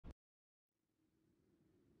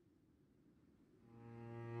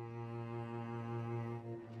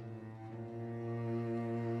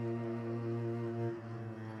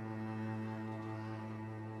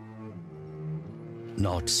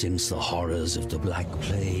Not since the horrors of the Black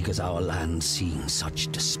Plague has our land seen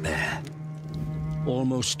such despair.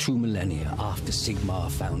 Almost 2 millennia after Sigmar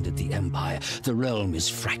founded the Empire, the realm is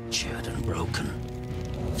fractured and broken.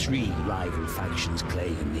 3 rival factions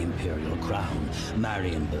claim the Imperial Crown: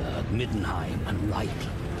 Marienburg, Middenheim, and Reichland.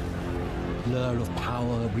 Blur of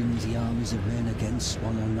power brings the armies of men against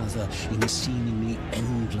one another in a seemingly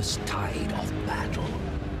endless tide of battle.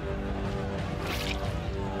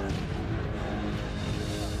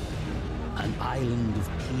 An island of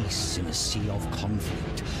peace in a sea of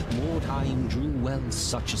conflict, Mordheim drew wealth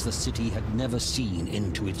such as the city had never seen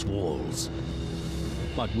into its walls.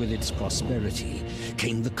 But with its prosperity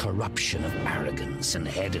came the corruption of arrogance and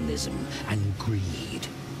hedonism and greed.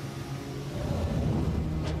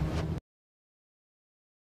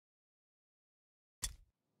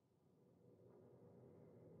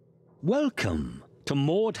 Welcome to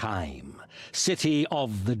Mordheim, city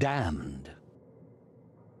of the damned.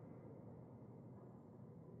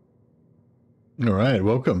 All right,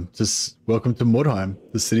 welcome to Mordheim,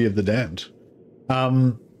 the city of the damned.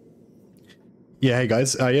 Yeah, hey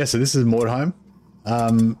guys. Yeah, so this is Mordheim.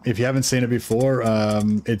 If you haven't seen it before,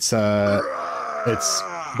 it's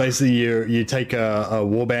basically you take a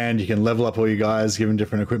warband, you can level up all you guys, give them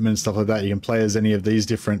different equipment and stuff like that. You can play as any of these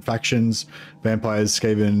different factions: vampires,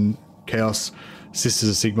 Skaven, Chaos, Sisters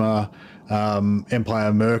of Sigmar,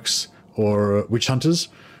 Empire Mercs, or Witch Hunters.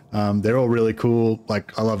 They're all really cool.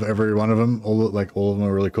 Like, I love every one of them. All of them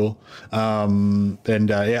are really cool. Yeah.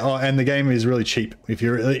 Oh, and the game is really cheap. If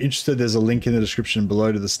you're really interested, there's a link in the description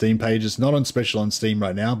below to the Steam page. It's not on special on Steam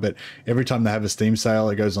right now, but every time they have a Steam sale,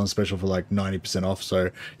 it goes on special for like 90% off. So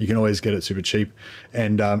you can always get it super cheap.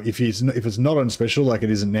 And if it's not on special like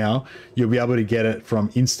it isn't now, you'll be able to get it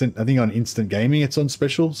from Instant. I think on Instant Gaming it's on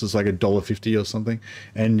special, so it's like $1.50 or something.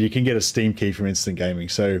 And you can get a Steam key from Instant Gaming.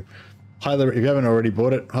 So if you haven't already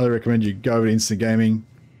bought it, highly recommend you go over to Instant Gaming,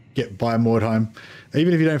 buy Mordheim.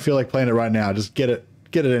 Even if you don't feel like playing it right now, just get it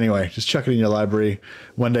anyway. Just chuck it in your library.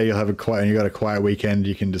 One day you'll have you got a quiet weekend,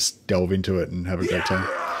 you can just delve into it and have a great time.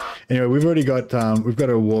 Anyway, we've already got a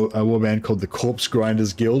warband called the Corpse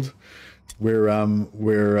Grinders Guild. We're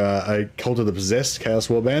a Cult of the Possessed Chaos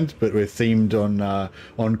warband, but we're themed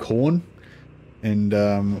on Khorne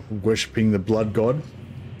and worshipping the blood god.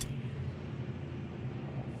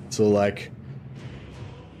 So like,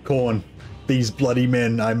 Khorne, these bloody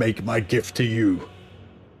men, I make my gift to you.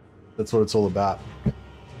 That's what it's all about. It's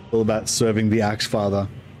all about serving the Axefather.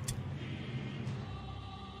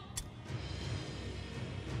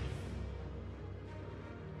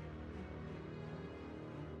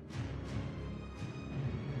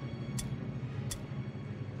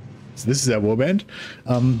 So this is our warband.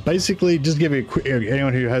 Basically, just give you a quick,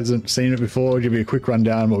 anyone who hasn't seen it before, give you a quick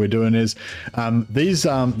rundown. What we're doing is these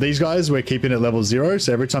guys we're keeping at level 0.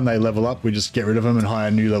 So every time they level up, we just get rid of them and hire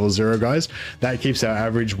new level 0 guys. That keeps our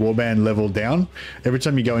average warband level down. Every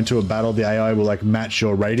time you go into a battle, the AI will like match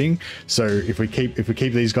your rating. So if we keep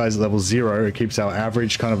these guys at level 0, it keeps our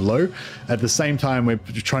average kind of low. At the same time, we're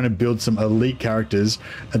trying to build some elite characters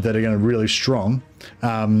that are going to be really strong.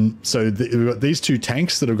 So we've got these 2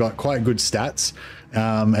 tanks that have got quite good stats,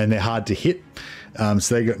 and they're hard to hit.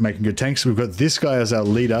 So they're making good tanks. We've got this guy as our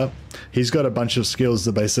leader. He's got a bunch of skills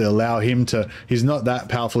that basically allow him to, he's not that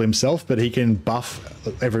powerful himself, but he can buff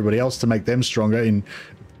everybody else to make them stronger in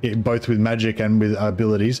both with magic and with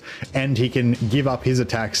abilities, and he can give up his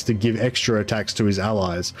attacks to give extra attacks to his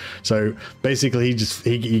allies. So basically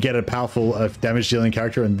you get a powerful damage dealing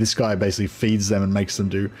character, and this guy basically feeds them and makes them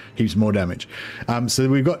do heaps more damage. So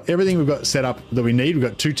we've got everything we've got set up that we need. We've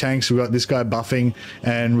got 2 tanks, we've got this guy buffing,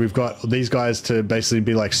 and we've got these guys to basically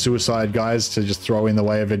be like suicide guys to just throw in the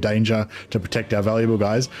way of a danger to protect our valuable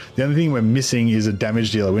guys. The only thing we're missing is a damage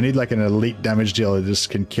dealer. We need like an elite damage dealer that just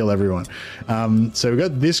can kill everyone. So we've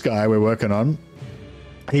got this guy we're working on.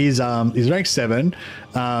 He's rank 7,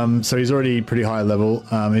 so he's already pretty high level.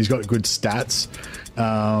 He's got good stats,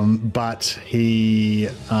 but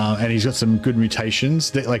he's got some good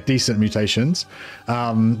mutations, like decent mutations,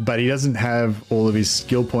 but he doesn't have all of his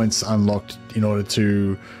skill points unlocked in order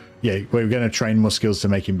to, yeah, we're going to train more skills to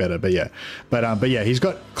make him better. But yeah, he's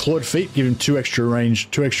got clawed feet, give him 2 extra range,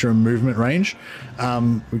 2 extra movement range.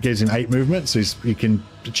 It gives him 8 movement, so he can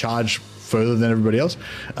charge further than everybody else.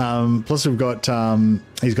 Plus we've got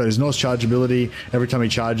he's got his Norse charge ability. Every time he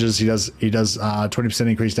charges, he does 20%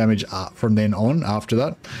 increased damage from then on after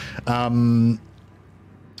that.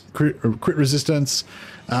 crit resistance.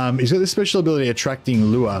 He's got this special ability attracting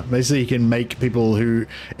lure. Basically, he can make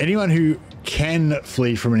anyone who can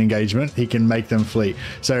flee from an engagement, he can make them flee.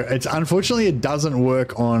 So it's unfortunately it doesn't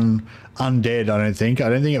work on undead. I don't think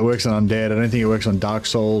it works on undead. I don't think it works on Dark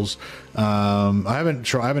Souls. I haven't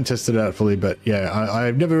tested it out fully, but yeah,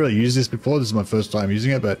 I've never really used this before. This is my first time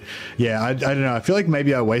using it, but yeah, I don't know. I feel like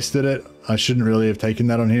maybe I wasted it. I shouldn't really have taken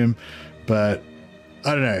that on him, but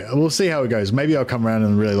I don't know. We'll see how it goes. Maybe I'll come around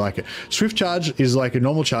and really like it. Swift charge is like a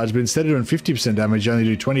normal charge, but instead of doing 50% damage, you only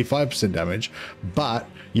do 25% damage, but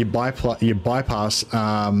you bypass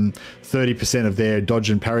 30% of their dodge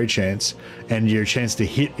and parry chance, and your chance to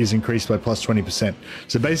hit is increased by plus 20%.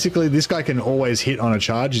 So basically, this guy can always hit on a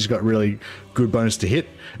charge. He's got really good bonus to hit.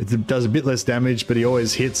 It does a bit less damage, but he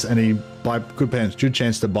always hits, and he good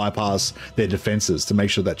chance to bypass their defenses to make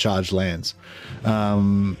sure that charge lands.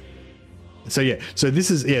 So yeah, so this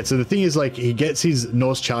is, yeah, so the thing is, like, he gets his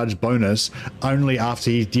Norse charge bonus only after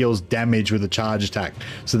he deals damage with a charge attack.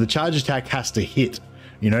 So the charge attack has to hit,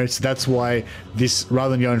 you know, so that's why this,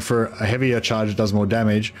 rather than going for a heavier charge that does more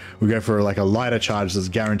damage, we go for like a lighter charge that's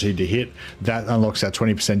guaranteed to hit. That unlocks our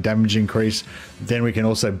 20% damage increase. Then we can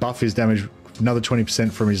also buff his damage another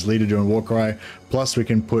 20% from his leader doing Warcry. Plus we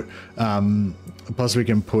can put,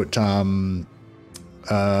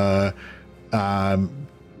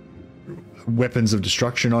 weapons of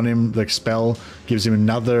destruction on him. Like spell gives him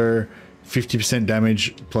another 50%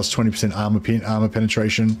 damage plus 20% armor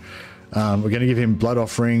penetration. We're going to give him blood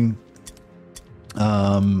offering,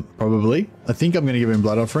 probably. I think I'm going to give him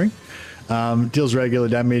blood offering. Deals regular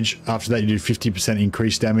damage. After that, you do 50%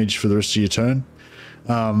 increased damage for the rest of your turn,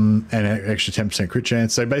 and an extra 10% crit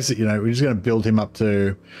chance. So basically, you know, we're just going to build him up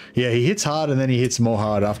to, yeah, he hits hard and then he hits more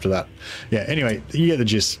hard after that. Yeah, anyway, you get the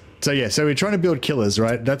gist. So yeah, so we're trying to build killers,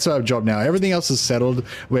 right? That's our job now. Everything else is settled.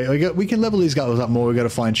 We can level these guys up more. We've got to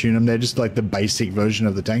fine tune them. They're just like the basic version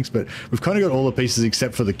of the tanks, but we've kind of got all the pieces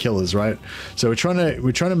except for the killers, right? So we're trying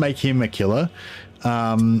to make him a killer.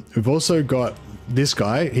 We've also got this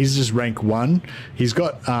guy. He's just rank 1. He's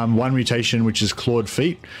got one mutation, which is clawed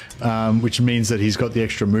feet, which means that he's got the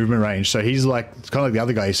extra movement range. So he's like, it's kind of like the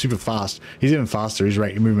other guy. He's super fast. He's even faster. He's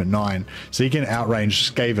ranked movement 9, so he can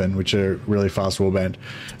outrange Skaven, which are really fast warband.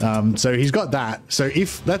 So he's got that. So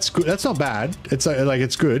if that's good, that's not bad. It's like,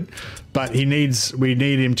 it's good, but we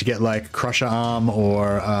need him to get like Crusher Arm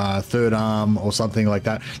or Third Arm or something like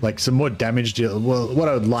that, like some more damage deal. Well, what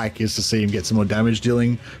I would like is to see him get some more damage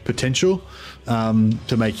dealing potential,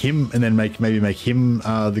 to make him, and then maybe make him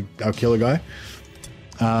our killer guy.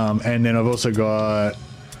 And then I've also got,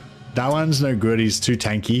 that one's no good. He's too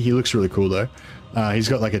tanky. He looks really cool though. He's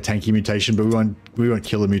got like a tanky mutation, but we want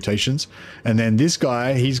killer mutations. And then this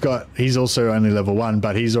guy, he's also only level 1,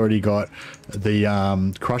 but he's already got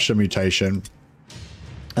the Crusher mutation,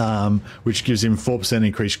 which gives him 4%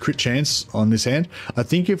 increased crit chance on this hand. I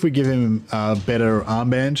think if we give him a better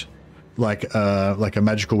armband, like a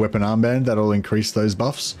magical weapon armband, that'll increase those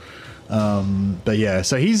buffs. But yeah,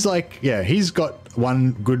 so he's like, yeah, he's got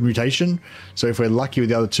one good mutation. So if we're lucky with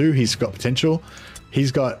the other 2, he's got potential.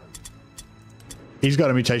 He's got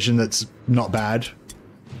a mutation that's not bad,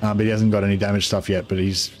 but he hasn't got any damage stuff yet. But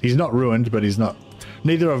he's not ruined, but he's not.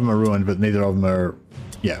 Neither of them are ruined, but neither of them are.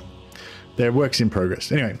 Yeah, they're works in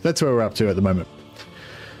progress. Anyway, that's where we're up to at the moment.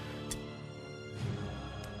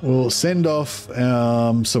 We'll send off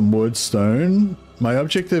some woodstone. My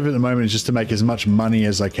objective at the moment is just to make as much money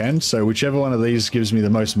as I can. So whichever one of these gives me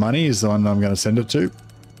the most money is the one I'm going to send it to.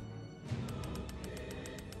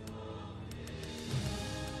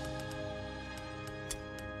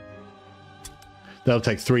 That'll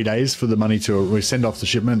take 3 days for the money to, we send off the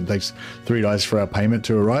shipment. It takes 3 days for our payment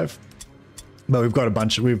to arrive. But we've got a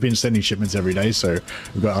bunch, we've been sending shipments every day, so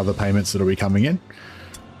we've got other payments that'll be coming in.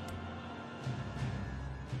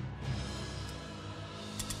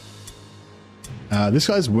 This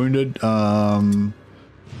guy's wounded. Old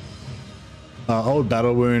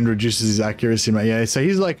battle wound reduces his accuracy. Yeah, so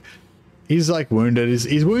he's like wounded.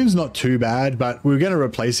 His wound's not too bad, but we're going to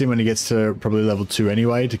replace him when he gets to probably level 2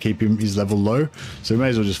 anyway to keep his level low. So we may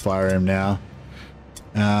as well just fire him now.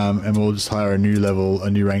 And we'll just hire a new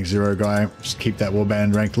rank 0 guy. Just keep that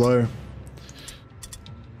warband ranked low.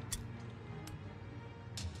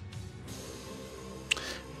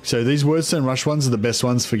 So these Wordstone Rush ones are the best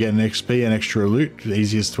ones for getting XP and extra loot. The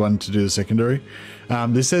easiest one to do the secondary.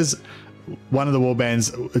 This says one of the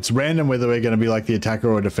warbands, it's random whether we're going to be like the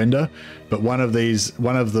attacker or defender, but one of the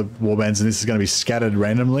warbands, and this is going to be scattered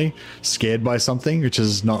randomly, scared by something, which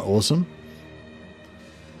is not awesome.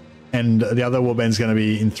 And the other warband's going to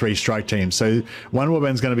be in 3 strike teams. So one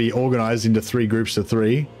warband's going to be organized into 3 groups of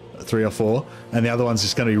 3. 3 or 4, and the other one's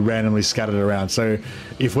just going to be randomly scattered around. So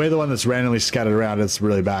if we're the one that's randomly scattered around, it's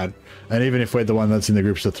really bad. And even if we're the one that's in the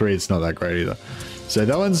groups of 3, it's not that great either. So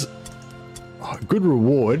that one's a good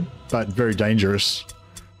reward, but very dangerous.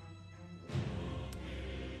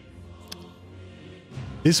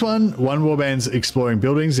 This one warband's exploring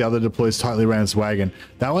buildings, the other deploys tightly around its wagon.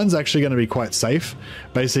 That one's actually going to be quite safe.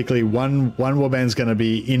 Basically, one warband's going to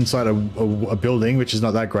be inside a building, which is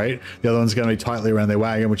not that great. The other one's going to be tightly around their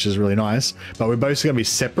wagon, which is really nice. But we're both going to be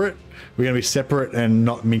separate. We're going to be separate and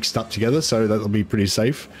not mixed up together, so that'll be pretty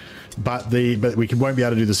safe. But we won't be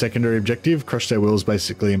able to do the secondary objective. Crush their wheels,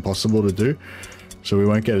 basically impossible to do. So we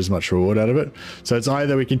won't get as much reward out of it. So it's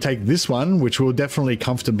either we can take this one, which will definitely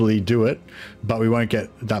comfortably do it, but we won't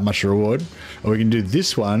get that much reward, or we can do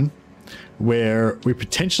this one where we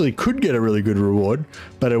potentially could get a really good reward,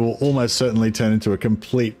 but it will almost certainly turn into a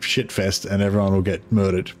complete shitfest and everyone will get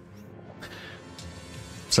murdered.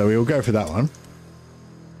 So we will go for that one.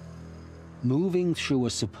 Moving through a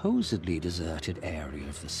supposedly deserted area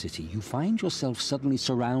of the city, you find yourself suddenly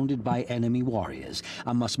surrounded by enemy warriors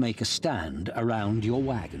and must make a stand around your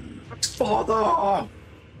wagon. Father!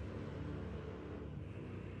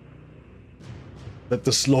 Let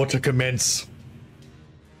the slaughter commence.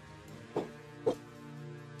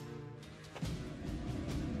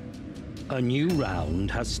 A new round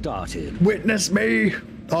has started. Witness me!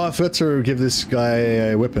 Oh, I forgot to give this guy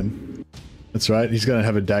a weapon. That's right, he's gonna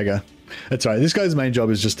have a dagger. That's right, this guy's main job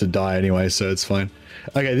is just to die anyway, so it's fine.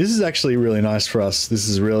 Okay, this is actually really nice for us. This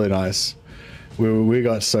is really nice. We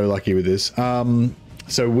got so lucky with this. So our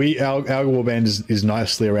warband is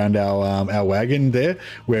nicely around our wagon there,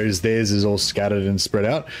 whereas theirs is all scattered and spread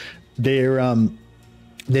out. They're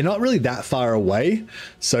not really that far away,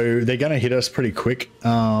 so they're gonna hit us pretty quick.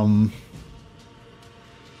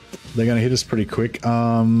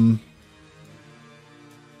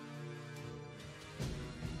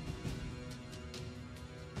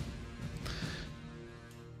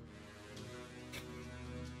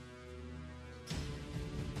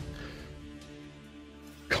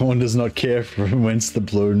 Khorne does not care from whence the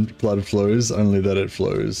blood flows, only that it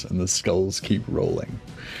flows, and the skulls keep rolling.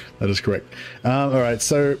 That is correct. All right,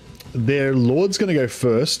 so their lord's going to go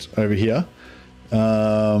first over here.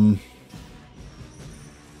 Then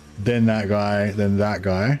that guy, then that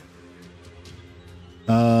guy.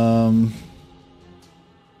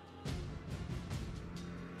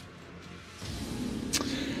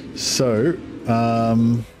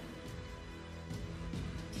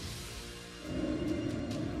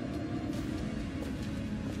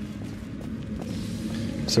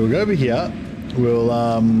 So we'll go over here. We'll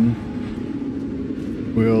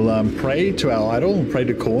pray to our idol, pray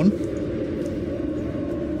to Khorne.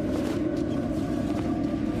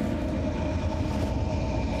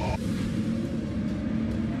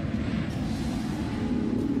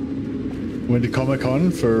 Went to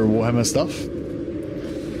Comic-Con for Warhammer stuff.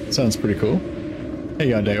 Sounds pretty cool. How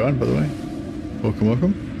you going, day one, by the way? Welcome,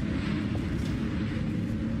 welcome.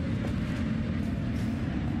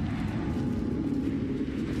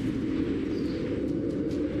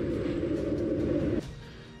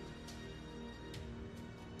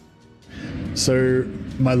 So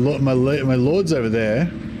my lord's over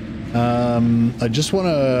there. I just want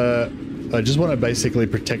to basically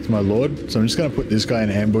protect my lord. So I'm just going to put this guy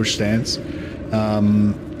in ambush stance.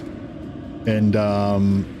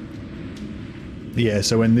 Yeah.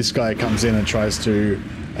 So when this guy comes in and tries to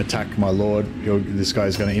attack my lord, this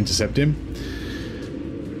guy's going to intercept him.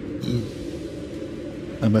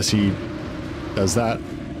 Unless he does that.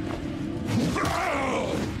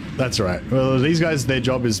 That's right. Well, these guys, their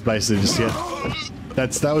job is basically just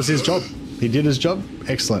that was his job. He did his job.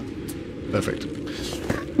 Excellent. Perfect.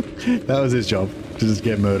 That was his job, to just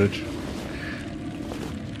get murdered.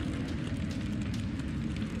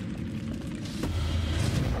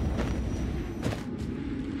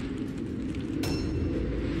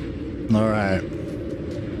 All right.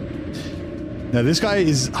 Now this guy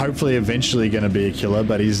is hopefully eventually going to be a killer,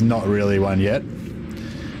 but he's not really one yet.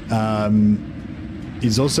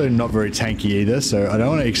 He's also not very tanky either, so I don't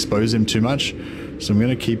want to expose him too much. So I'm going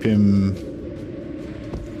to keep him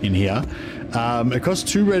in here. It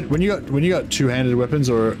costs 2 red when you got two-handed weapons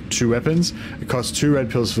or 2 weapons. It costs 2 red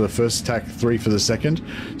pills for the first attack, 3 for the second.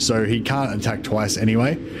 So he can't attack twice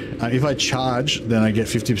anyway. If I charge, then I get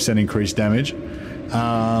 50% increased damage.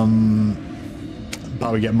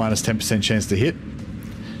 But we get minus 10% chance to hit.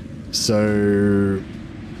 So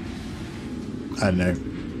I don't know.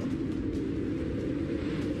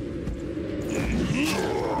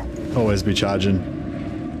 Always be charging.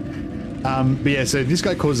 But yeah, so this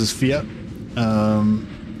guy causes fear.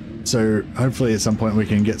 So hopefully at some point we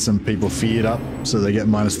can get some people feared up so they get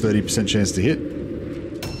minus 30% chance to hit.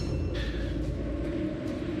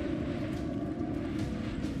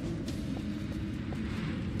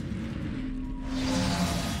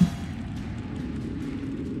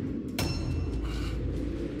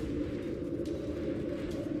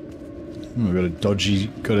 We've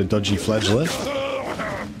got a dodgy flagellant.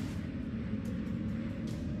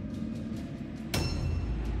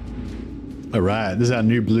 Alright, this is our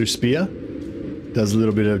new blue spear. Does a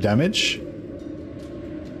little bit of damage.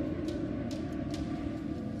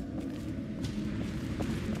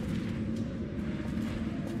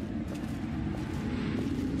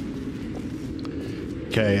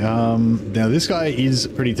 Okay, now this guy is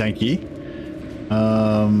pretty tanky.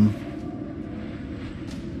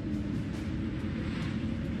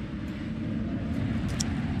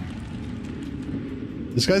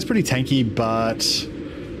 This guy's pretty tanky, but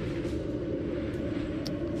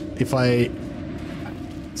if I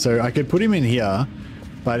could put him in here,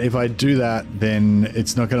 but if I do that, then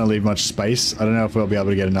it's not going to leave much space. I don't know if we'll be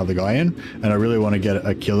able to get another guy in, and I really want to get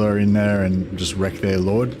a killer in there and just wreck their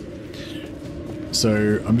lord.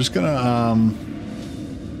 So I'm just gonna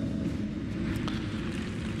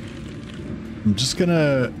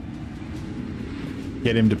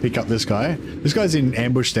get him to pick up this guy. This guy's in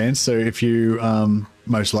ambush stance, so if you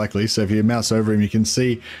most likely, so if you mouse over him, you can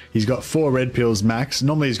see he's got 4 red pills max.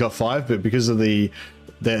 Normally he's got 5, but because of the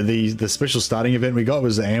special starting event we got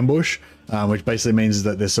was the ambush, which basically means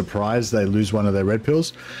that they're surprised they lose one of their red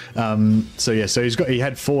pills. So yeah, so he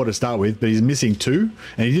had 4 to start with, but he's missing 2,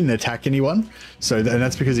 and he didn't attack anyone. So and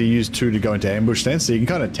that's because he used 2 to go into ambush stance. So you can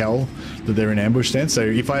kind of tell that they're in ambush stance. So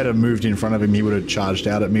if I had moved in front of him, he would have charged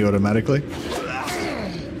out at me automatically.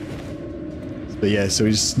 But yeah, so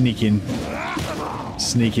he's sneak in,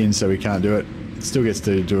 so he can't do it. Still gets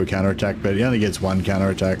to do a counterattack, but he only gets 1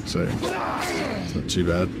 counterattack, so it's not too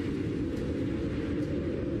bad.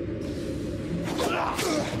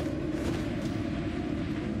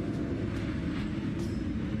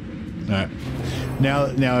 Alright.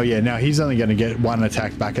 Now he's only going to get 1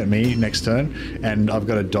 attack back at me next turn, and I've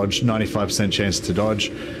got a dodge, 95% chance to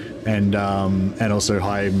dodge, and also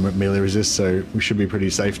high melee resist, so we should be pretty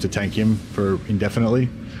safe to tank him for indefinitely.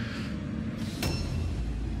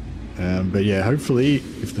 But yeah, hopefully,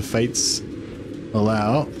 if the fates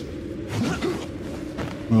allow...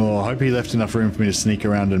 Oh, I hope he left enough room for me to sneak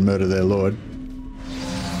around and murder their lord.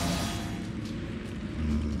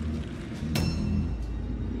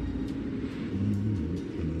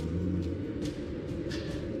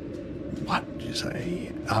 What did you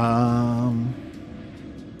say?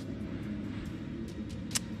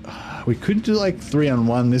 We could do like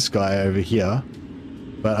 3-on-1 this guy over here,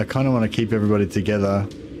 but I kind of want to keep everybody together.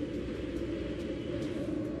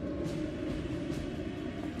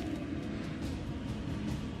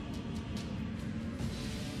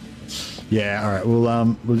 Yeah, all right.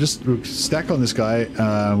 We'll just stack on this guy.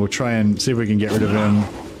 We'll try and see if we can get rid of him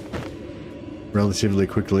relatively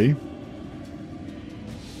quickly.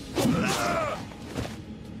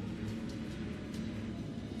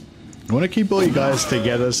 I want to keep all you guys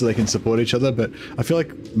together so they can support each other, but I feel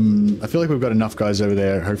like we've got enough guys over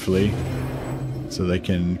there, hopefully, so they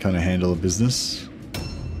can kind of handle the business.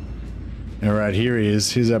 All right, here he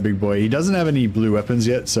is. Here's our big boy. He doesn't have any blue weapons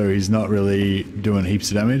yet, so he's not really doing heaps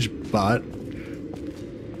of damage, but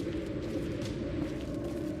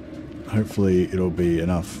hopefully it'll be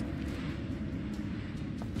enough.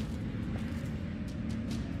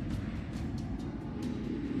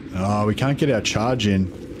 Oh, we can't get our charge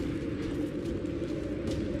in.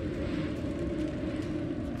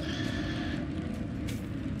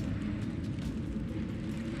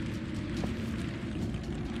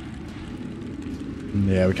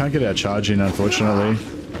 Yeah, we can't get our charge in, unfortunately,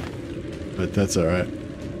 but that's all right.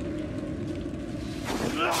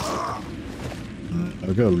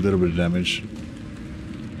 I've got a little bit of damage.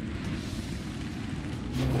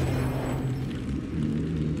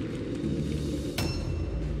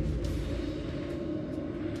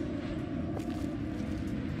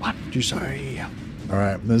 What did you say? All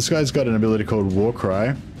right, this guy's got an ability called War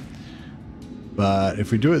Cry, but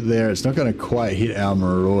if we do it there, it's not going to quite hit our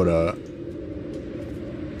Marauder,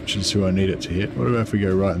 which is who I need it to hit. What about if we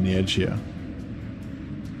go right on the edge here?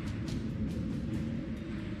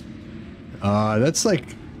 That's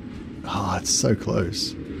like... Oh, it's so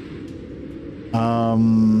close.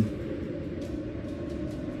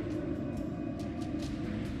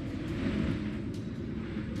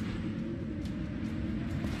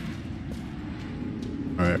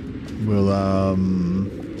 Alright, we'll,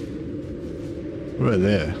 what about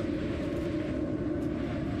there?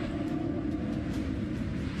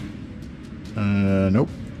 Nope.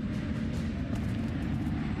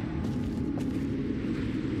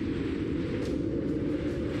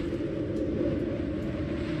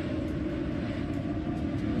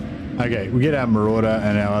 Okay, we get our Marauder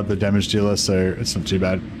and our other damage dealer, so it's not too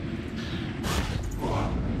bad.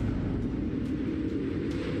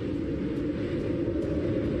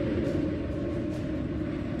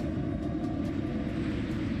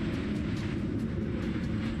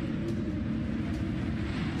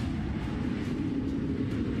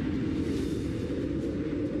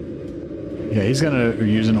 Yeah, he's going to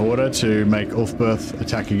use an order to make Ulfberth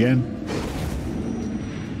attack again.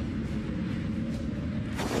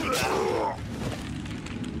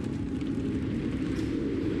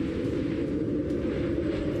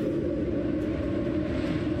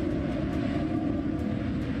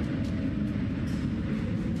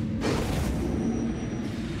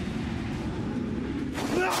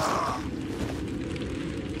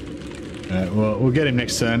 Well, we'll get him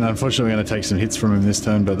next turn. Unfortunately, we're going to take some hits from him this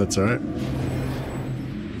turn, but that's all right.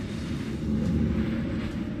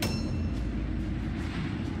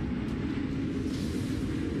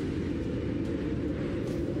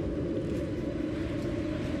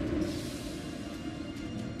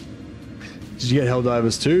 Did you get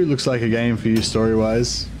Helldivers too? Looks like a game for you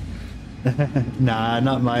story-wise. Nah,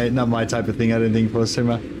 not my type of thing. I don't think for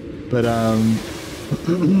Sima, but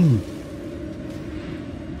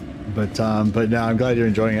but no, I'm glad you're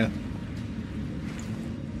enjoying it.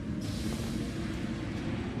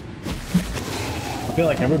 I feel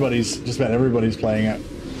like just about everybody's playing it.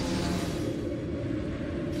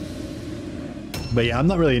 But yeah, I'm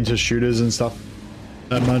not really into shooters and stuff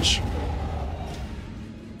that much.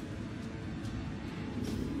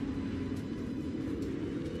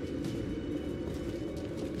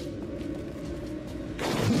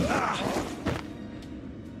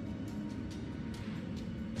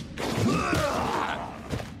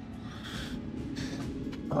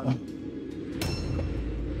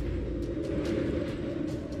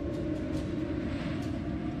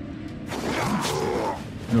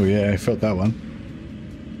 Oh yeah, I felt that one.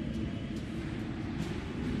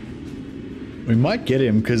 We might get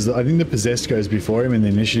him because I think the Possessed goes before him in the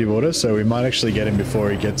initiative order, so we might actually get him before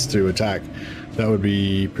he gets to attack. That would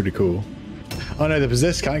be pretty cool. Oh no, the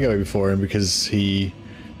Possessed can't go before him because the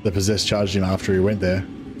Possessed charged him after he went there.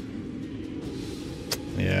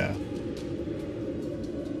 Yeah.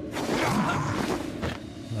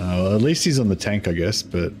 Well, at least he's on the tank, I guess,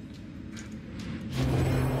 but...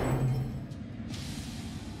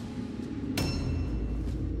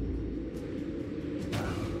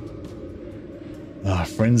 Ah,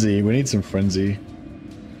 Frenzy. We need some Frenzy.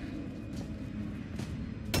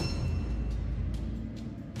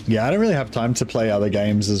 Yeah, I don't really have time to play other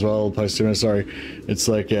games as well, post-human, sorry. It's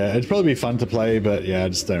like, yeah, it'd probably be fun to play, but yeah, I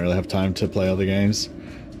just don't really have time to play other games.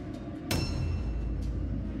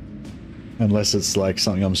 Unless it's like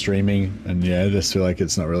something I'm streaming, and yeah, I just feel like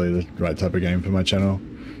it's not really the right type of game for my channel.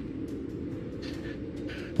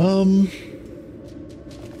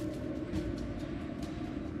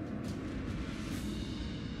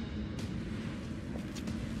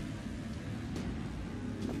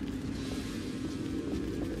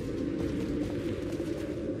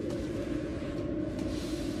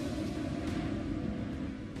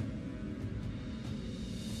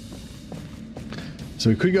 So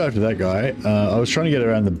we could go after that guy. I was trying to get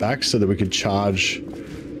around the back so that we could charge,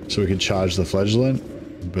 the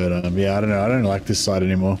flagellant. But yeah, I don't know. I don't like this side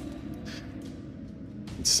anymore.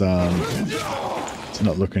 It's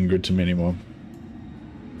not looking good to me anymore.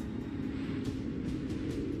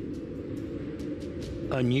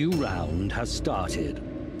 A new round has started.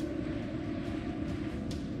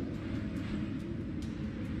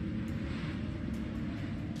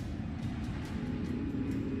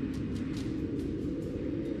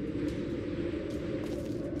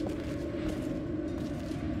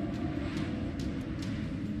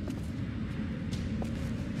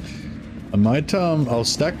 I might, I'll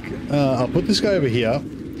stack, I'll put this guy over here,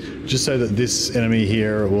 just so that this enemy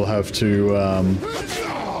here will have to,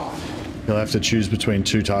 he'll have to choose between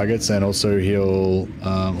 2 targets, and also he'll,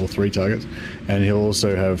 or 3 targets, and he'll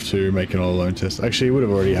also have to make an all-alone test. Actually, he would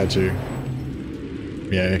have already had to.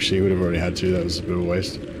 Yeah, actually, he would have already had to. That was a bit of a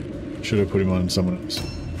waste. Should have put him on someone else.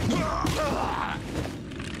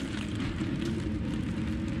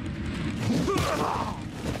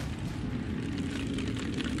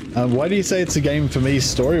 Why do you say it's a game for me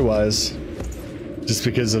story-wise? Just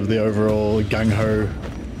because of the overall gung-ho,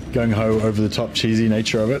 over-the-top cheesy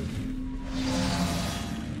nature of it?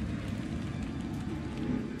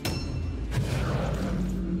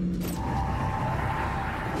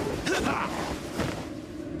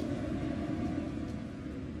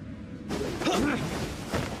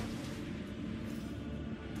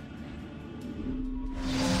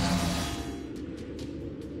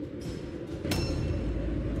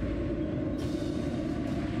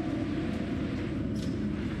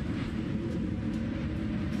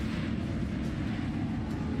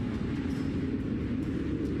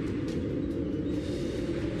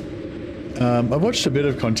 I've watched a bit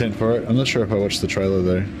of content for it. I'm not sure if I watched the trailer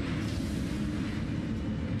though.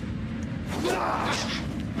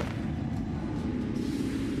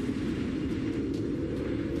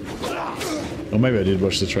 Or maybe I did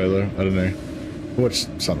watch the trailer. I don't know. I watched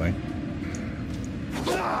something.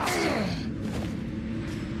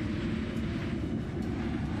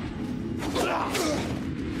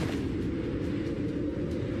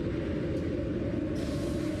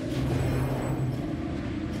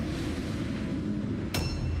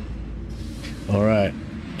 All right.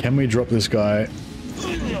 Can we drop this guy?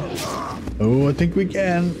 Oh, I think we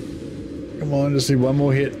can. Come on, just need one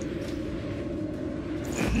more hit.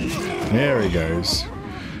 There he goes.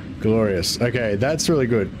 Glorious. Okay, that's really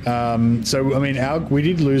good. So I mean, we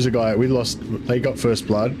did lose a guy. We lost. They got first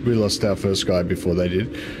blood. We lost our first guy before they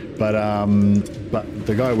did, but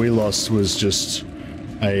the guy we lost was just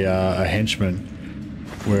a henchman,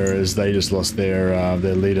 whereas they just lost their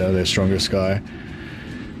leader, their strongest guy.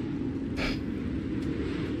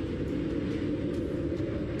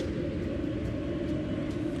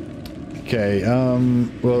 Okay,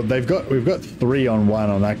 well we've got 3 on 1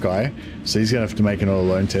 on that guy, so he's gonna have to make an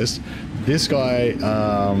all-alone test. This guy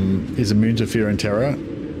is immune to fear and terror,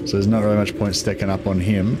 so there's not really much point stacking up on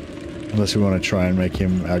him, unless we want to try and make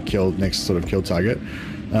him our next sort of kill target.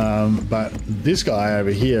 But this guy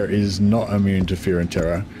over here is not immune to fear and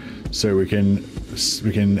terror, so we can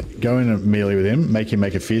go in and melee with him, make him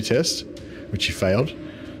make a fear test, which he failed.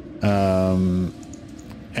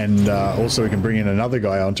 And also we can bring in another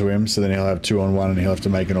guy onto him, so then he'll have 2 on 1 and he'll have to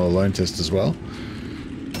make an all-alone test as well.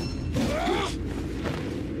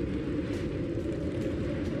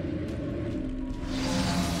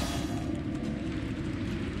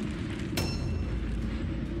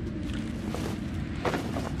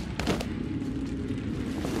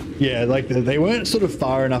 Yeah, like they weren't sort of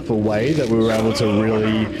far enough away that we were able to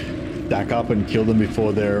really stack up and kill them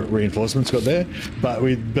before their reinforcements got there, but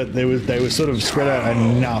they were sort of spread out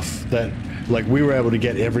enough that like we were able to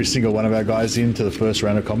get every single one of our guys into the first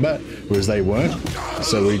round of combat, whereas they weren't.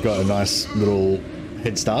 So we got a nice little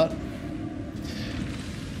head start.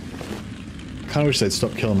 Kind of wish they'd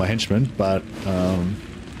stop killing my henchmen, but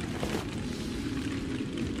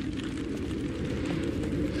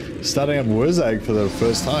starting up Wurzag for the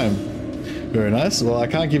first time. Very nice. Well, I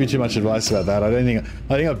can't give you too much advice about that. I think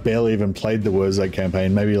I've barely even played the Wurzag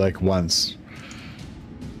campaign, maybe like once.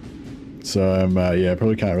 So yeah,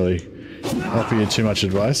 probably can't really offer you too much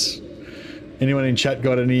advice. Anyone in chat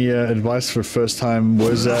got any advice for first time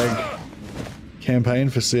Wurzag campaign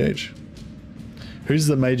for CH? Who's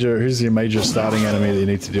your major starting enemy that you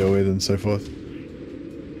need to deal with and so forth?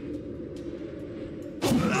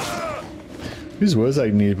 Who's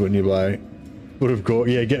Wurzag need to put nearby? Foot of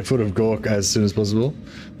Gork, yeah, get Foot of Gork as soon as possible.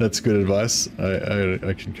 That's good advice.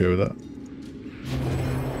 I concur with that.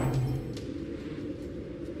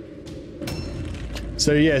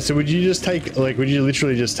 So yeah, so would you just take, like, would you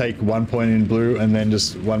literally just take 1 point in blue and then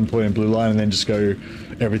just 1 point in blue line and then just go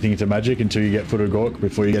everything into magic until you get Foot of Gork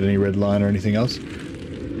before you get any red line or anything else?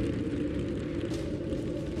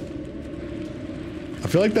 I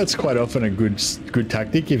feel like that's quite often a good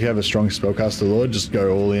tactic. If you have a strong spellcaster lord, just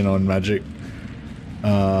go all in on magic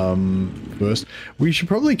first. We should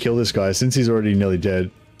probably kill this guy since he's already nearly dead.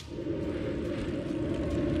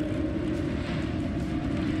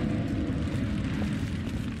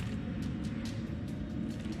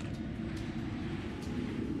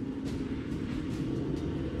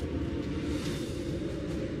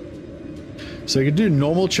 So you could do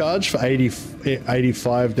normal charge for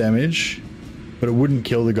 85 damage, but it wouldn't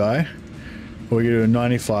kill the guy. Or you do a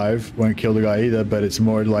 95, won't kill the guy either, but it's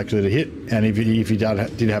more likely to hit. And if you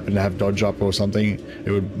did happen to have dodge up or something,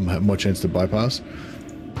 it would have more chance to bypass.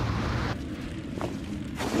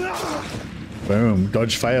 Boom,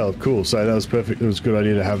 dodge failed. Cool. So that was perfect. It was a good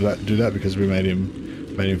idea to have that do that because we made him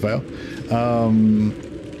fail.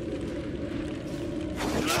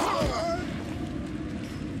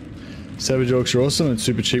 Savage Orcs are awesome and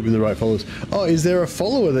super cheap with the right followers. Oh, is there a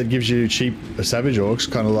follower that gives you cheap Savage Orcs,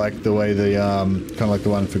 kind of like the way the kind of like the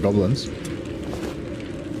one for goblins?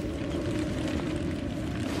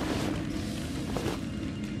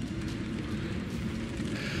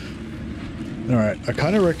 All right, I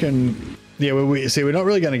kind of reckon. Yeah, well, we're not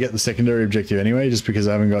really going to get the secondary objective anyway, just because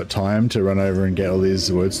I haven't got time to run over and get all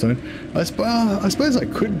these Wordstone. I suppose I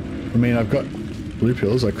could. I mean, I've got blue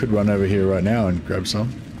pills. I could run over here right now and grab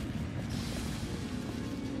some.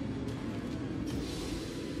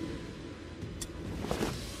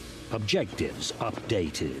 Objectives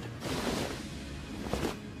updated.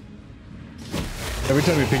 Every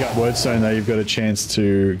time you pick up Wordstone, though, you've got a chance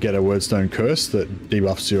to get a Wordstone curse that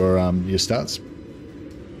debuffs your stats.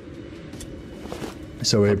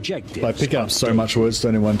 So by picking up so much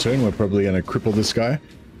Wordstone in one turn, we're probably going to cripple this guy,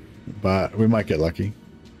 but we might get lucky.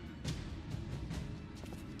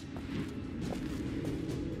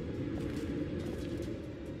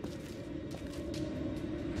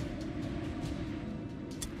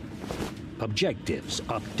 Objectives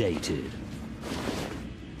updated.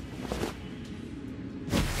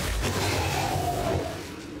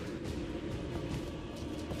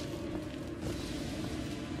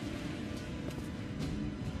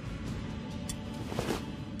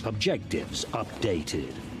 Objectives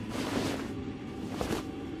updated.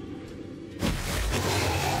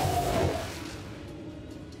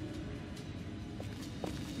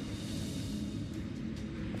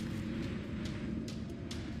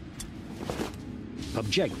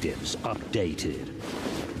 Objectives updated.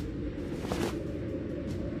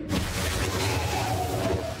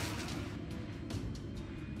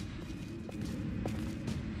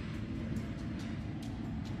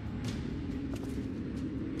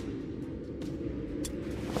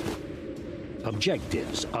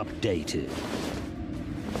 Objectives updated.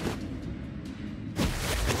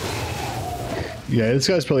 Yeah, this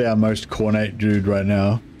guy's probably our most cornate dude right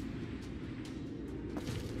now.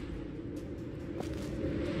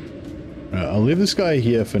 I'll leave this guy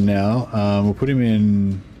here for now. We'll put him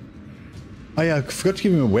in... Oh yeah, I forgot to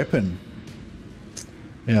give him a weapon.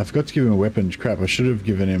 Yeah, I forgot to give him a weapon. Crap, I should have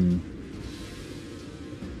given him...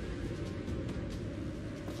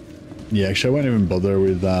 Yeah, actually I won't even bother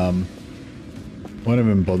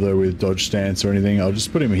with dodge stance or anything. I'll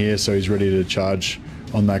just put him here so he's ready to charge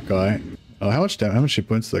on that guy. Oh, how much hit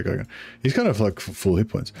points does that guy got? He's kind of like full hit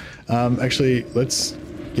points. Actually, let's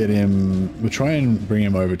get him... We'll try and bring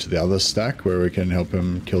him over to the other stack where we can help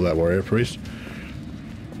him kill that warrior priest.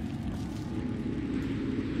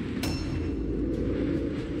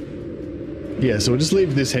 Yeah, so we'll just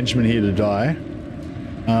leave this henchman here to die.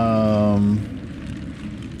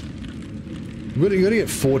 We've got to get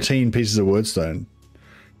 14 pieces of Wordstone.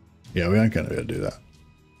 Yeah, we aren't going to be able to do that.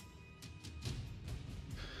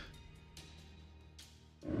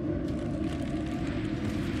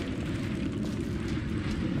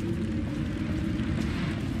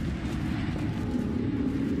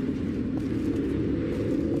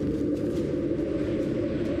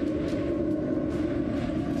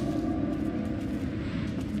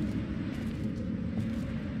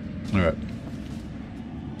 Alright.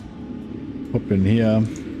 Hop in here.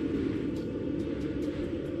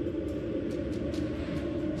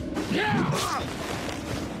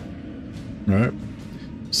 Alright.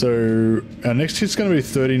 So our next hit's going to be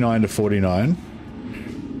 39 to 49.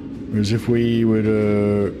 Whereas if we were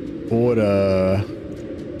to order...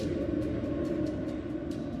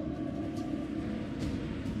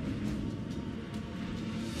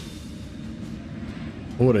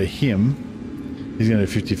 Order him, he's going to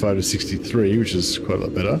 55 to 63, which is quite a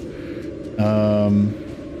lot better.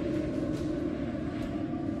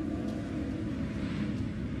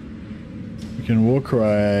 We can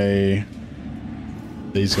Warcry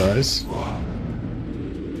these guys.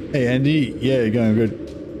 Hey Andy, yeah, you're going good.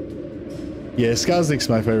 Yeah, Skarsnik's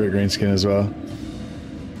my favorite green skin as well.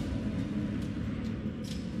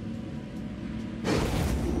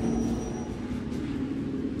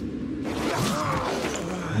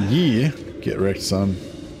 Yeah, get wrecked, son.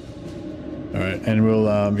 Alright, and we'll,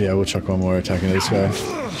 yeah, we'll chuck one more attacking this guy.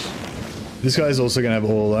 This guy's also going to have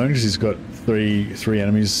all alone because he's got three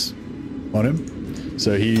enemies on him.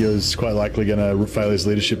 So he is quite likely going to fail his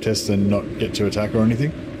leadership test and not get to attack or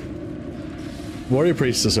anything. Warrior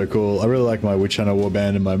Priests are so cool. I really like my Witch Hunter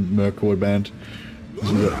Warband and my Merc Warband.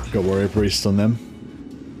 Got Warrior Priests on them.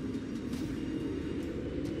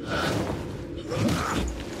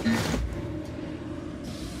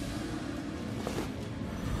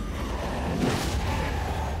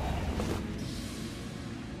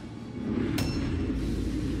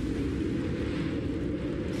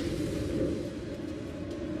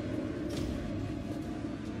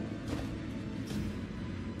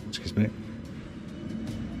 Excuse me.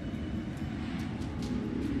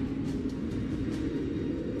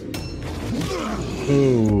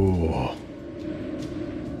 Ooh.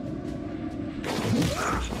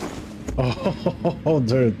 Oh,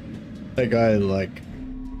 dude. That guy, like,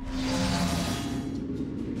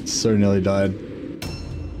 so nearly died.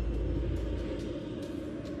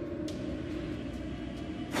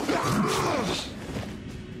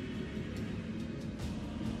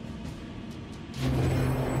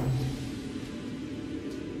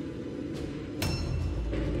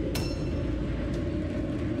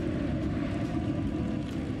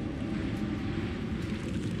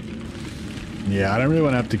 Yeah, I don't really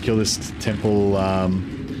want to have to kill this temple,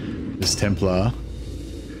 this Templar.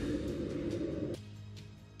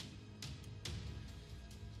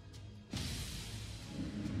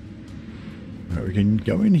 Alright, we can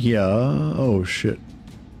go in here. Oh shit.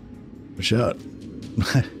 Watch out.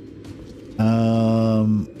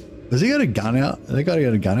 Has he got a gun out? Has he got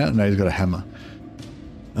a gun out? No, he's got a hammer.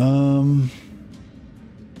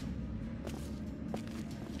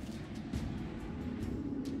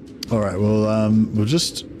 Alright, well, I'll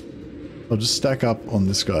just stack up on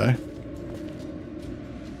this guy.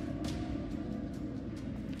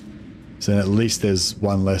 So then at least there's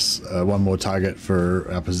one more target for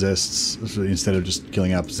our possessed, instead of just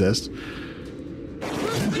killing our possessed. So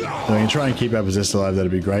we can try and keep our possessed alive, that'd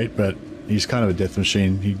be great, but he's kind of a death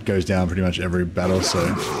machine. He goes down pretty much every battle, so...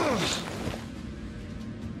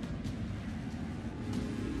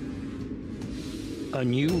 A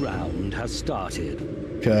new round has started.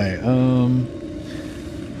 Okay,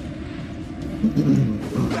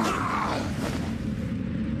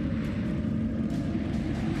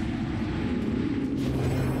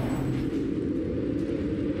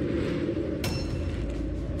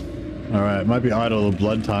 Alright, might be Idol of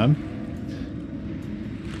Blood time.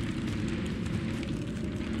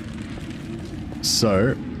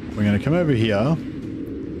 So, we're going to come over here.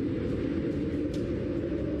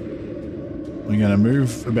 We're going to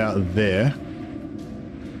move about there.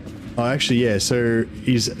 Oh, actually, yeah. So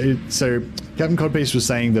Captain Codpiece was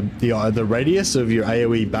saying the radius of your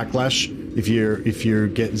AOE backlash if you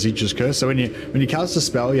get Zeech's Curse. So when you cast a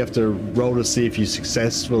spell, you have to roll to see if you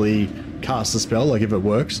successfully cast the spell, like if it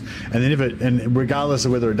works, and then and regardless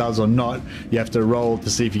of whether it does or not, you have to roll to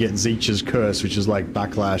see if you get Zeech's Curse, which is like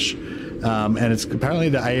backlash. And it's apparently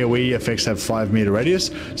the AOE effects have 5 meter radius,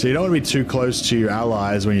 so you don't want to be too close to your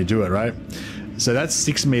allies when you do it, right? So that's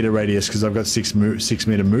 6 meter radius because I've got 6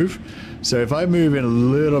 meter move. So if I move in a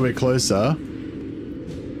little bit closer,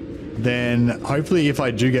 then hopefully if I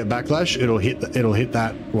do get backlash, it'll hit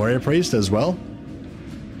that warrior priest as well.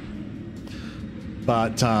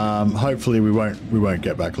 But hopefully we won't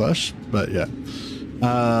get backlash. But yeah.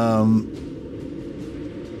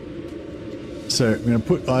 So I'm going to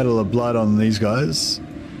put Idol of Blood on these guys.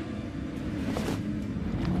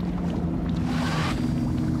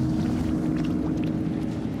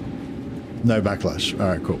 No backlash. All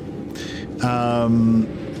right, cool.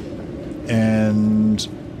 And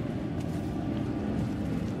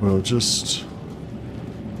we'll just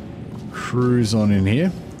cruise on in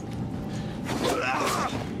here.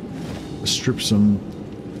 Strip some...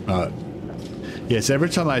 yes, every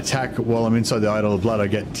time I attack while I'm inside the Idol of Blood, I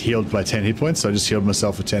get healed by 10 hit points, so I just healed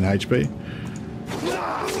myself for 10 HP.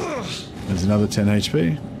 There's another 10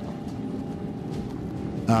 HP.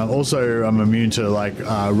 Also, I'm immune to like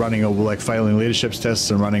running or like failing leadership tests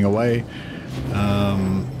and running away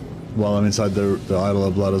while I'm inside the Idol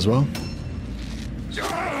of Blood as well.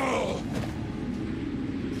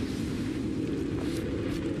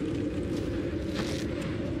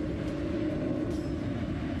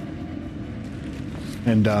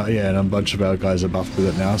 And yeah, and a bunch of our guys are buffed with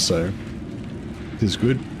it now, so it is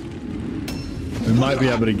good. We might be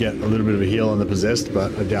able to get a little bit of a heal on the possessed,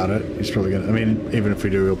 but I doubt it. He's probably gonna... I mean, even if we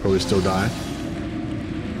do, he'll probably still die.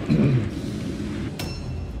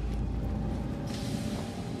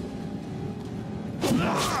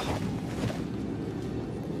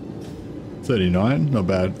 $39, not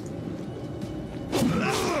bad.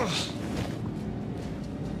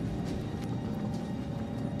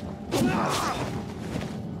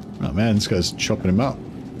 Oh man, this guy's chopping him up.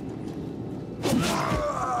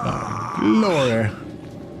 Glory.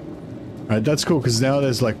 Alright, that's cool, because now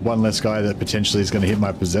there's like one less guy that potentially is going to hit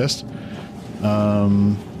my possessed.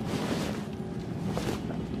 Oh,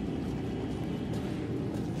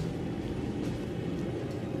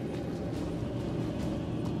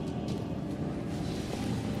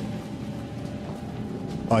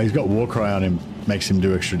 he's got Warcry on him, makes him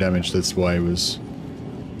do extra damage. That's why he was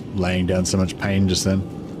laying down so much pain just then.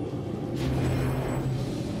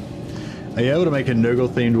 Are you able to make a Nurgle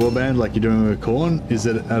themed warband like you're doing with Khorne? Is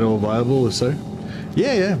it at all viable or so?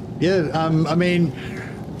 Yeah. I mean,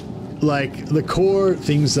 like the core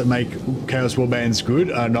things that make Chaos warbands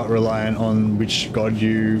good are not reliant on which god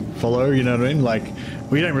you follow, you know what I mean? Like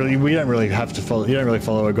we don't really have to follow. You don't really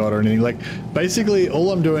follow a god or anything. Like basically,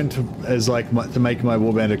 all I'm doing to make my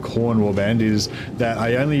warband a Khorne warband is that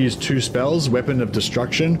I only use 2 spells: Weapon of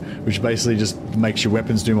Destruction, which basically just makes your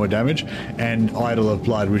weapons do more damage, and Idol of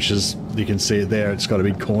Blood, which is, you can see it there. It's got a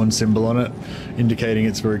big Khorne symbol on it, indicating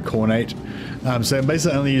it's very Khornate. So I'm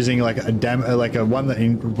basically only using like a one that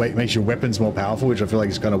makes your weapons more powerful, which I feel like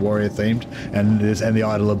is kind of warrior themed, and the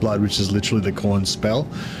Idol of Blood, which is literally the Khorne spell.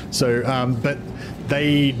 So, but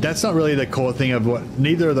that's not really the core thing of what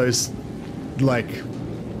neither of those, like,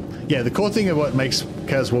 yeah, the core thing of what makes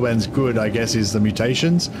Chaos Warbands good, I guess, is the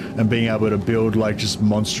mutations and being able to build like just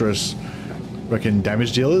monstrous fucking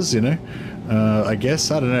damage dealers, you know. I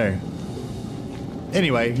guess, I don't know.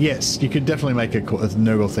 Anyway, yes, you could definitely make a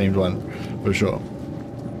Nurgle themed one for sure.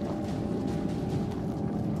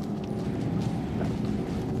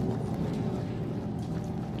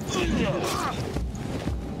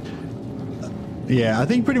 Yeah, I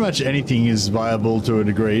think pretty much anything is viable to a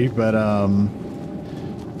degree, but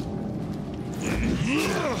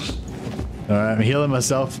Alright, I'm healing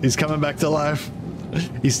myself. He's coming back to life.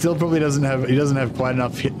 He still probably doesn't have quite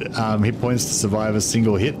enough hit points to survive a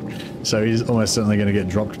single hit, so he's almost certainly going to get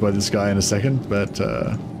dropped by this guy in a second, but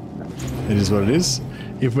it is what it is.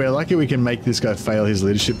 If we're lucky, we can make this guy fail his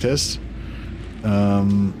leadership test. Oh,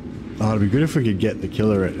 it'd be good if we could get the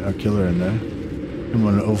killer in there. I'm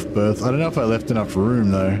on an off birth. I don't know if I left enough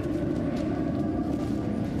room though.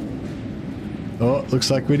 Oh, looks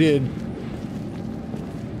like we did.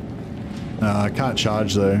 I can't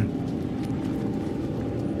charge though.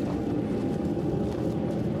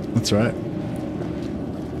 That's right.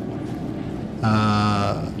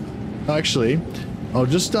 Actually, I'll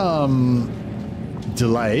just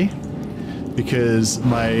delay because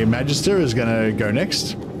my Magister is gonna go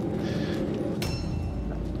next.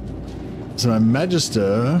 So my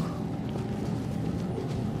Magister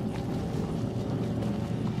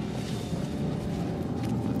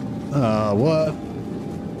what?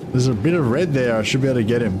 There's a bit of red there. I should be able to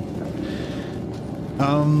get him.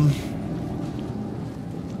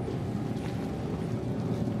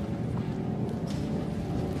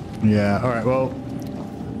 Yeah, alright, well,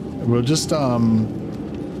 we'll just, we'll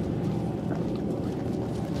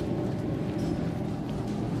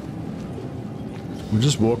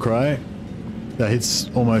just war cry. That hits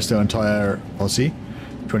almost our entire posse.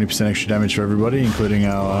 20% extra damage for everybody, including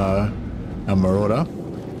our Marauder.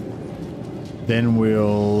 Then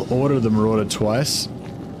we'll order the Marauder twice.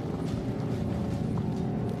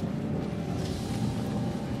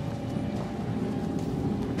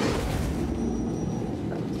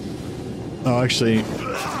 Oh, actually,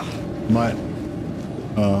 might.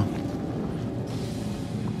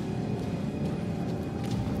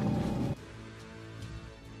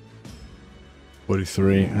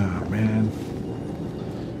 43. Oh man.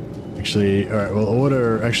 Actually, all right. We'll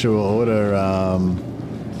order. Actually, we'll order.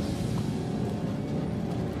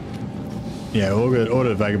 Yeah, we'll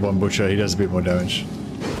order Vagabond Butcher. He does a bit more damage.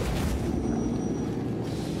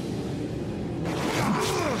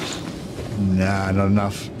 Nah, not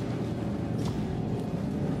enough.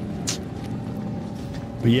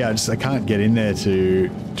 But yeah, I can't get in there to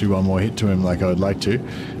do one more hit to him like I would like to.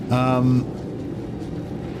 I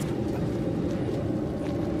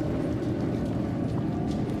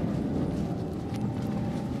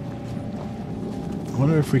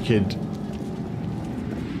wonder if we could...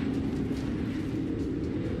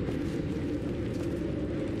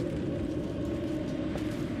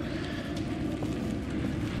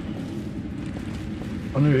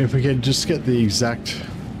 I wonder if we could just get the exact...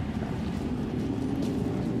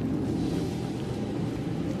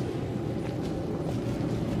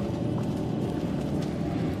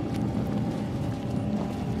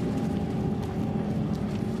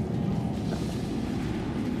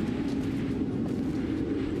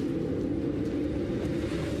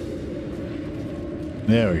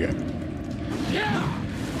 There we go.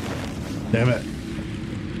 Damn it.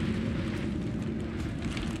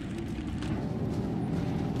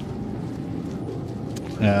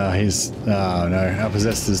 He's... Oh no, our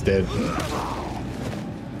Possessor's dead.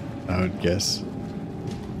 I would guess.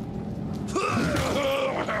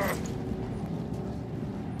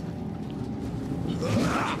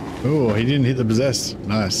 Oh, he didn't hit the Possessed.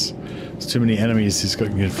 Nice. There's too many enemies, he's got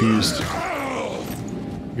confused.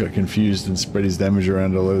 He got confused and spread his damage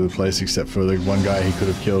around all over the place except for the one guy he could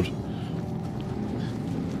have killed.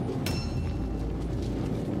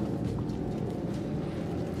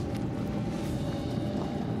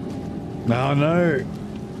 Oh no!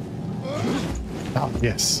 Oh,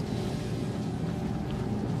 yes.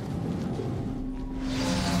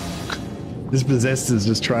 This possessed is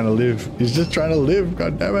just trying to live. He's just trying to live,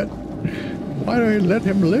 god damn it. Why don't we let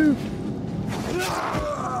him live?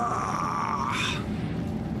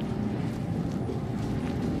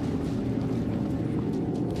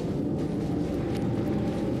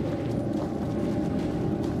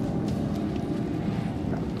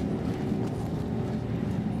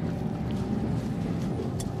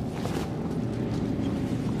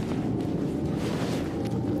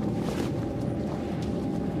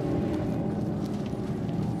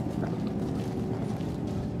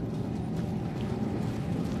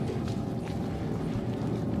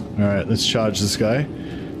 Alright, let's charge this guy.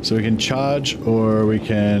 So we can charge or we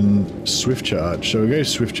can swift charge. So we go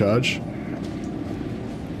swift charge.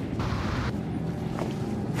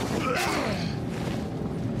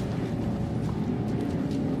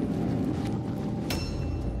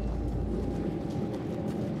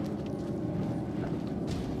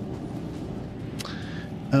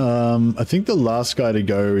 I think the last guy to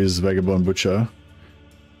go is Vagabond Butcher.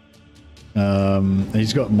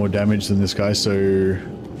 He's got more damage than this guy, so...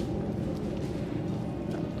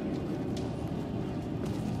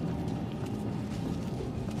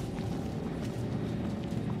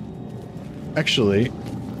 Actually,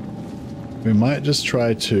 we might just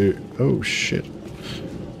try to... Oh, shit.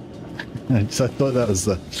 I thought that was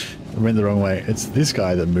the... I went the wrong way. It's this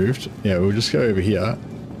guy that moved. Yeah, we'll just go over here.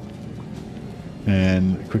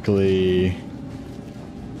 And quickly...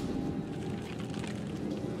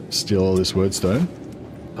 steal all this wordstone.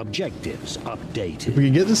 Objectives updated. If we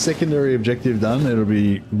can get the secondary objective done, it'll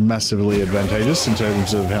be massively advantageous in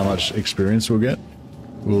terms of how much experience we'll get.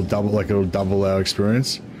 We'll double, like it'll double our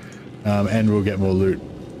experience. And we'll get more loot.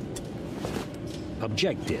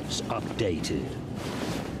 Objectives updated.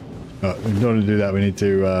 In order to do that, we need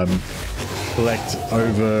to collect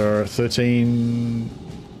over 14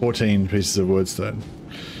 pieces of wordstone.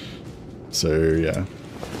 So, yeah.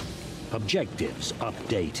 Objectives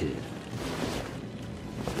updated.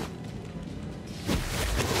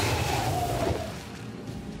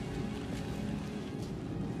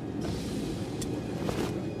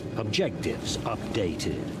 Objectives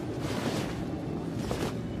updated.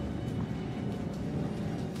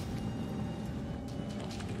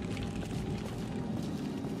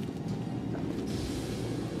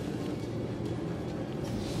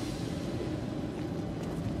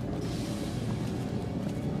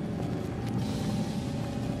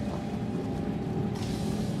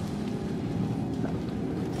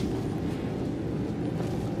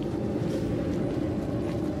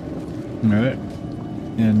 Alright.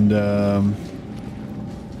 And,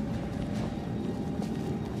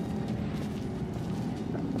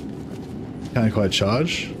 can't quite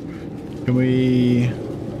charge. Can we...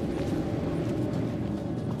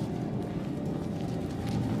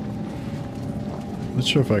 Not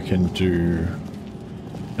sure if I can do...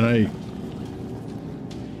 Can I...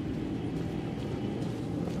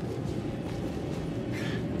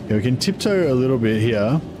 Yeah, we can tiptoe a little bit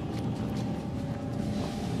here.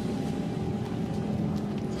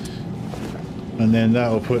 And then that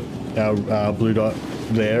will put our blue dot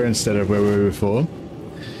there instead of where we were before.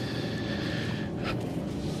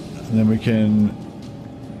 And then we can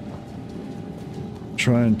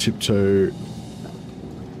try and tiptoe.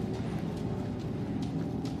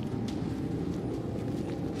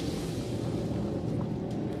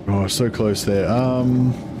 Oh, so close there.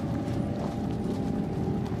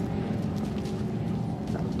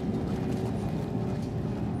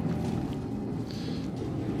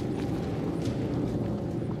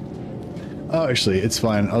 Oh, actually, it's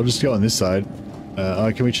fine. I'll just go on this side.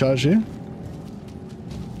 Can we charge here?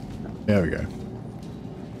 There we go.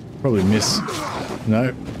 Probably miss.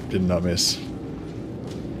 No, did not miss.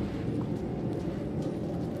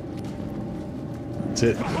 That's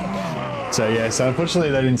it. So yeah, so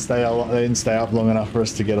unfortunately they didn't stay up long enough for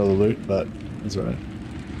us to get all the loot, but that's all right.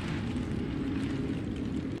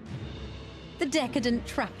 The decadent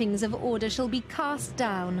trappings of order shall be cast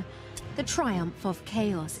down. The triumph of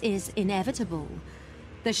chaos is inevitable.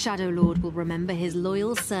 The Shadow Lord will remember his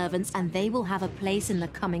loyal servants, and they will have a place in the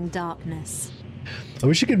coming darkness. I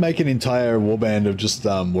wish you could make an entire warband of just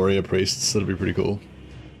warrior priests. That'd be pretty cool.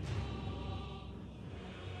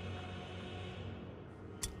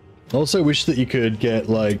 I also wish that you could get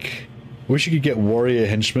like, wish you could get warrior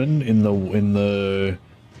henchmen in the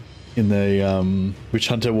Witch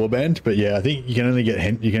Hunter warband, but yeah, I think you can only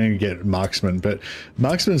get marksman, but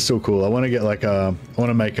marksman's still cool. I want to get like I want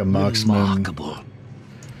to make a marksman. Remarkable.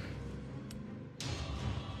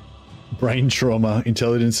 Brain trauma,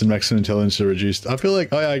 intelligence, and maximum intelligence are reduced. I feel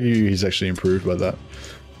like I argue he's actually improved by that.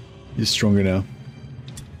 He's stronger now.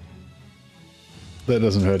 that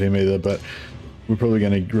doesn't hurt him either, but we're probably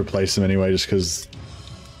going to replace him anyway just because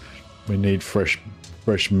we need fresh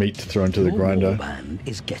meat to throw into the grinder. Warband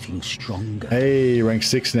is getting stronger. Hey, rank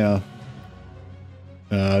 6 now.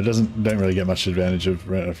 Don't really get much advantage of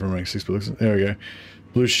from rank 6, but looks, there we go.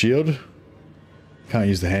 Blue shield. Can't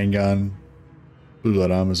use the handgun. Blue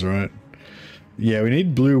light armor's alright. Yeah, we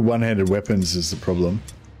need blue one-handed weapons is the problem.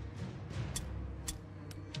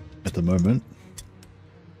 At the moment.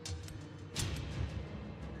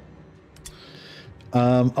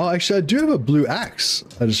 Oh, actually, I do have a blue axe.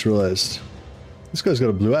 I just realized. This guy's got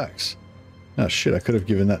a blue axe. Oh shit, I could have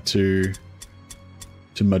given that to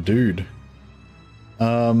my dude.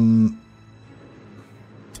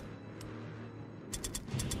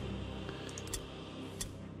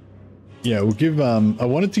 Yeah, we'll give, I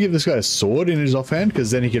wanted to give this guy a sword in his offhand,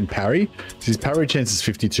 because then he can parry. So his parry chance is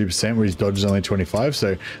 52%, where his dodge is only 25.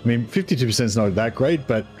 So, I mean, 52% is not that great,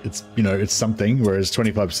 but it's, you know, it's something, whereas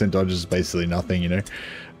 25% dodge is basically nothing, you know.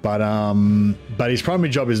 But his primary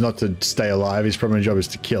job is not to stay alive, his primary job is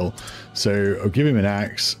to kill. So I'll give him an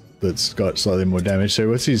axe that's got slightly more damage. So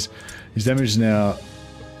what's his damage now?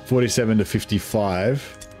 47 to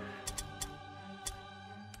 55.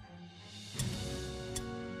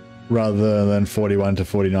 Rather than 41 to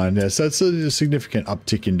 49. Yeah, so it's a significant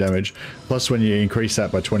uptick in damage. Plus when you increase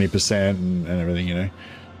that by 20% and everything, you know.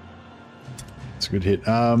 It's a good hit.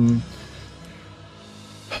 I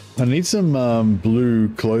need some blue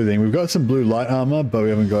clothing. We've got some blue light armor, but we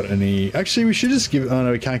haven't got any. Actually, we should just give. Oh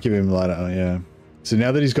no, we can't give him light armor. Yeah. So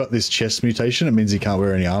now that he's got this chest mutation, it means he can't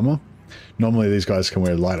wear any armor. Normally these guys can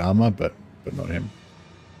wear light armor, but not him.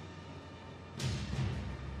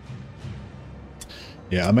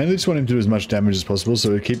 Yeah, I mainly just want him to do as much damage as possible,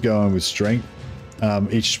 so we keep going with strength.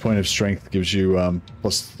 Each point of strength gives you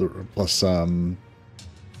plus 3%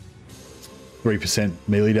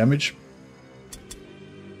 melee damage.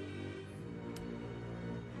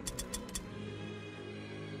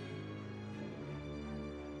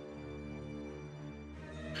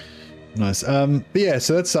 Nice. But yeah,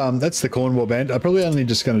 so that's the Khorne Warband. I'm probably only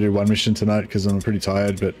just going to do one mission tonight because I'm pretty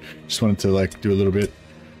tired, but just wanted to like do a little bit.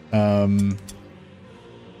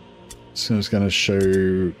 So I'm just going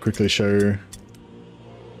to quickly show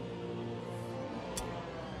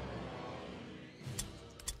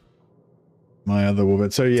my other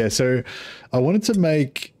warband. So yeah, so I wanted to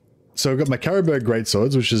make, so I've got my Carroburg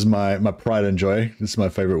Greatswords, which is my pride and joy. This is my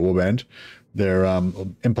favorite warband. They're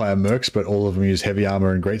Empire Mercs, but all of them use heavy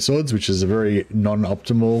armor and greatswords, which is a very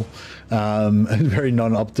non-optimal,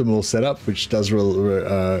 setup, which does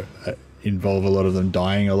involve a lot of them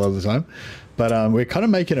dying a lot of the time. But we're kind of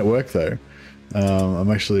making it work though.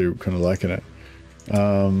 I'm actually kind of liking it.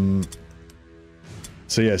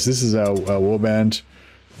 So yes, this is our warband.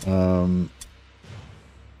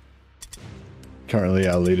 Currently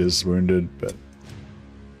our leader's wounded, but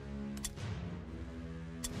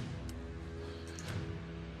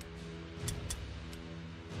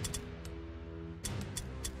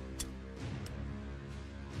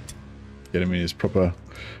get him in his proper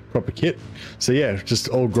kit. So yeah, just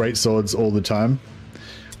all great swords all the time.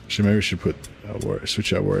 So maybe we should put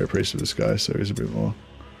switch our warrior priest with this guy, so he's a bit more.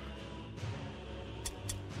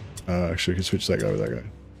 Actually, we can switch that guy with that guy.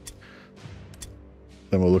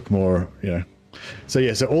 Then we'll look more, you know. So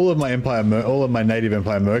yeah, so all of my native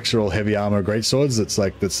Empire Mercs are all heavy armor greatswords.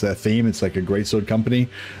 That's their theme. It's like a greatsword company,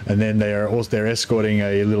 and then they're escorting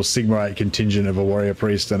a little Sigmarite contingent of a warrior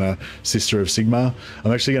priest and a sister of Sigmar.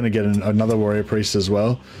 I'm actually going to get another warrior priest as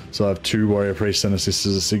well, so I have 2 warrior priests and a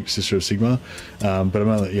sister of Sigmar. But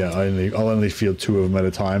I'll only field 2 of them at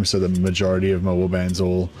a time, so the majority of my warband's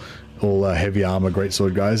all heavy armor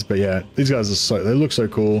greatsword guys. But yeah, these guys they look so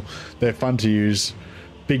cool. They're fun to use.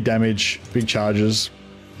 Big damage, big charges,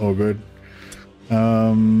 all good.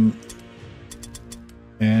 But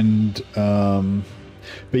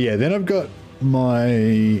yeah, then I've got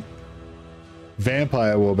my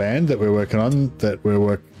vampire warband that we're working on, that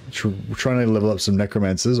we're trying to level up some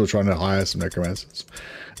necromancers, or trying to hire some necromancers.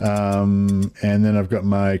 And then I've got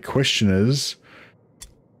my questioners.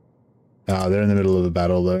 They're in the middle of the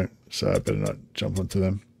battle though, so I better not jump onto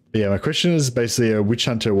them. But yeah, my question is basically a witch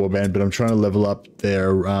hunter warband, but I'm trying to level up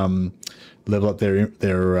their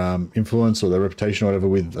influence or their reputation or whatever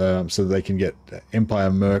with so that they can get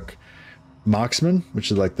Empire Merc marksman,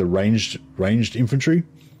 which is like the ranged infantry.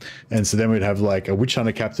 And so then we'd have like a witch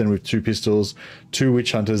hunter captain with 2 pistols, 2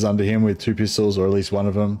 witch hunters under him with 2 pistols, or at least one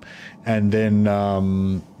of them. And then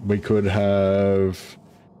we could have,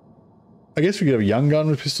 I guess we could have a young gun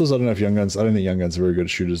with pistols. I don't know if young guns, I don't think young guns are very good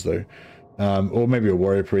shooters though. or maybe a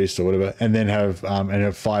warrior priest or whatever, and then have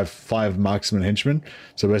five marksman henchmen.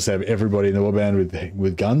 So basically have everybody in the warband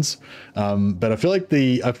with guns. But I feel like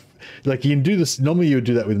like you can do this normally. You would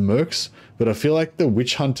do that with mercs, but I feel like the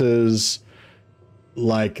witch hunters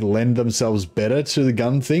like lend themselves better to the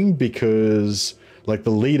gun thing because like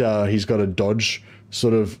the leader, he's got a dodge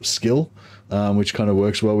sort of skill, which kind of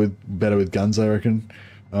works well better with guns, I reckon,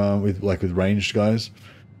 with ranged guys.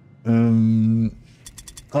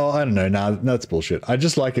 Oh, I don't know. Nah, that's bullshit. I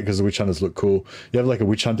just like it because the witch hunters look cool. You have like a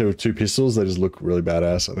witch hunter with 2 pistols; they just look really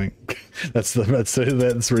badass. I think that's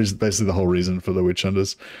basically the whole reason for the witch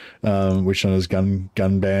hunters. Witch hunters gun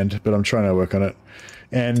band, but I'm trying to work on it.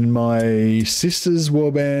 And my sister's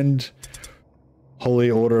warband, Holy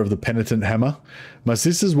Order of the Penitent Hammer. My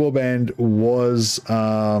sister's warband was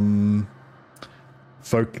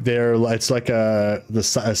folk. It's like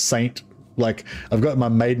a saint. Like I've got my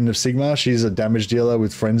Maiden of Sigmar. She's a damage dealer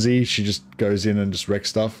with Frenzy. She just goes in and just wrecks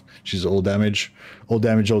stuff. She's all damage all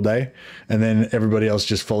day. And then everybody else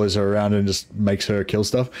just follows her around and just makes her kill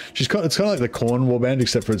stuff. It's kind of like the Khorne warband,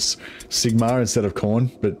 except for it's Sigmar instead of Khorne,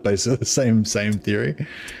 but basically the same theory.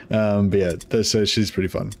 But yeah, so she's pretty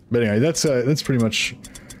fun. But anyway, that's pretty much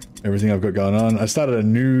everything I've got going on. I started a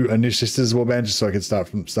new sisters warband just so I could start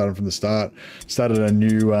from the start. Started a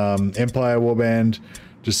new Empire warband.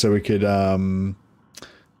 Just so we could have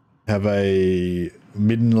a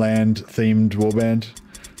Middenland themed warband.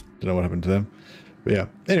 Don't know what happened to them. But yeah.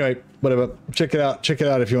 Anyway, whatever. Check it out. Check it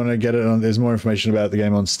out if you want to get it. There's more information about the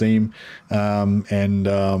game on Steam. Or if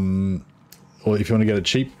you want to get it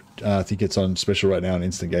cheap, I think it's on special right now on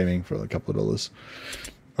Instant Gaming for a couple of dollars.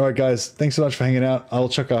 All right, guys. Thanks so much for hanging out. I'll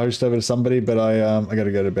chuck a host over to somebody, but I got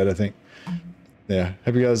to go to bed, I think. Yeah.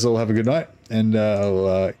 Hope you guys all have a good night, and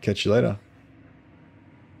I'll catch you later.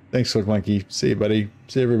 Thanks, Monkey. See you, buddy.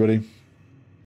 See you, everybody.